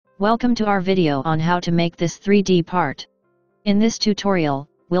Welcome to our video on how to make this 3D part. In this tutorial,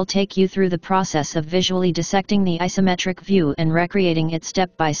 we'll take you through the process of visually dissecting the isometric view and recreating it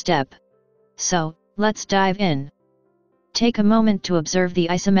step by step. So, let's dive in. Take a moment to observe the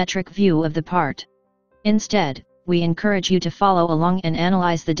isometric view of the part. Instead, we encourage you to follow along and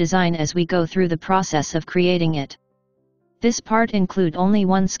analyze the design as we go through the process of creating it. This part include only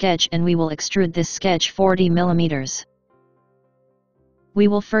one sketch and we will extrude this sketch 40 mm. We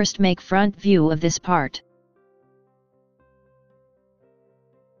will first make front view of this part.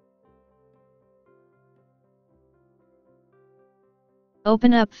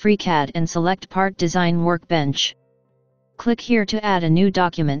 Open up FreeCAD and select Part Design Workbench. Click here to add a new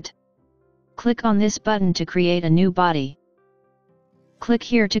document. Click on this button to create a new body. Click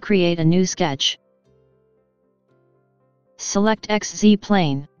here to create a new sketch. Select XZ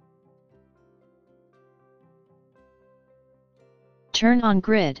plane. Turn on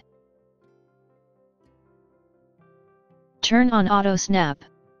grid. Turn on auto snap.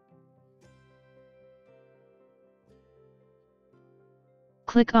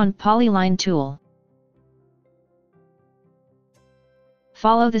 Click on polyline tool.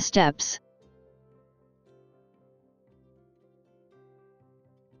 Follow the steps.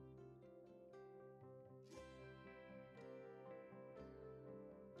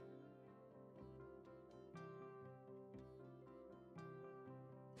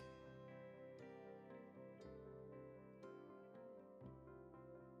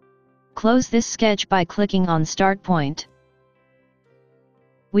 Close this sketch by clicking on Start Point.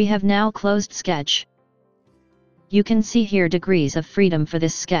 We have now closed sketch. You can see here degrees of freedom for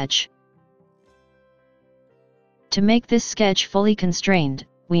this sketch. To make this sketch fully constrained,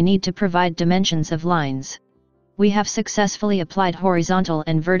 we need to provide dimensions of lines. We have successfully applied horizontal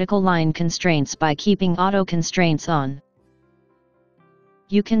and vertical line constraints by keeping auto constraints on.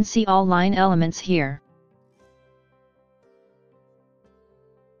 You can see all line elements here.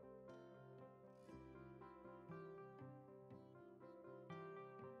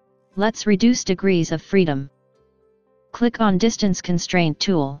 Let's reduce degrees of freedom. Click on Distance Constraint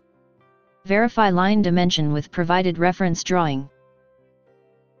tool. Verify line dimension with provided reference drawing.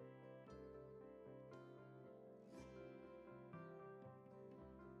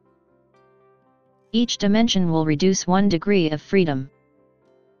 Each dimension will reduce 1 degree of freedom.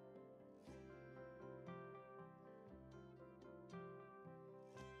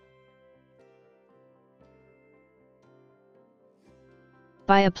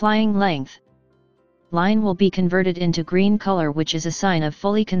 By applying length, line will be converted into green color, which is a sign of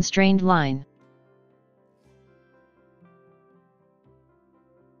fully constrained line.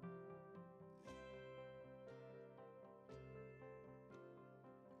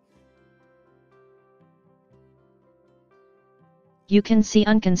 You can see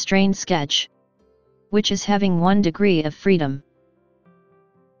unconstrained sketch, which is having 1 degree of freedom.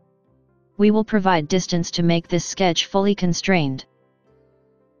 We will provide distance to make this sketch fully constrained.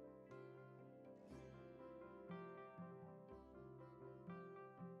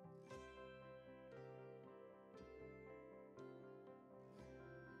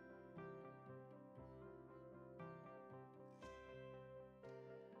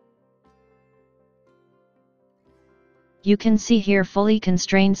 You can see here fully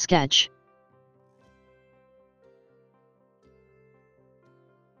constrained sketch.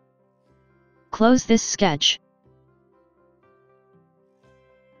 Close this sketch.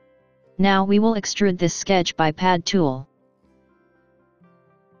 Now we will extrude this sketch by Pad tool.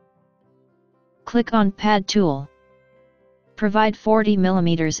 Click on Pad tool. Provide 40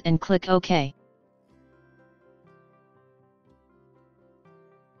 mm and click OK.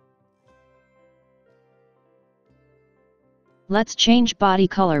 Let's change body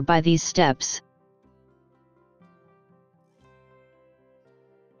color by these steps.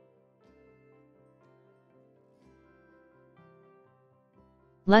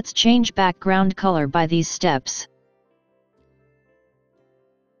 Let's change background color by these steps.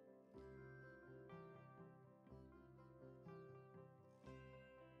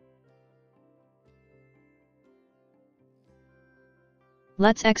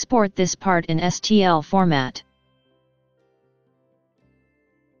 Let's export this part in STL format.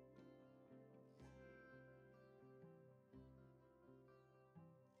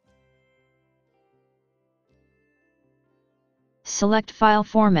 Select File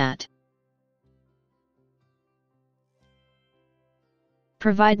Format.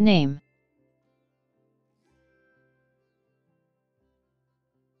 Provide name.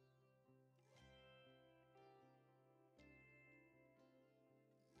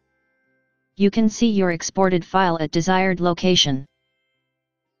 You can see your exported file at desired location.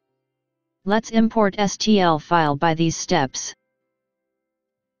 Let's import STL file by these steps.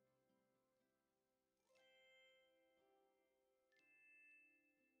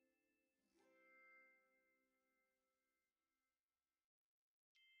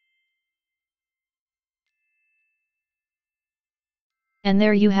 And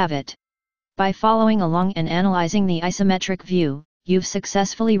there you have it. By following along and analyzing the isometric view, you've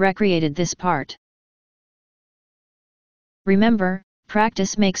successfully recreated this part. Remember,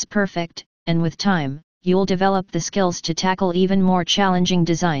 practice makes perfect, and with time, you'll develop the skills to tackle even more challenging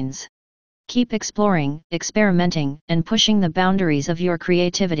designs. Keep exploring, experimenting, and pushing the boundaries of your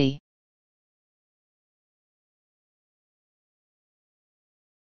creativity.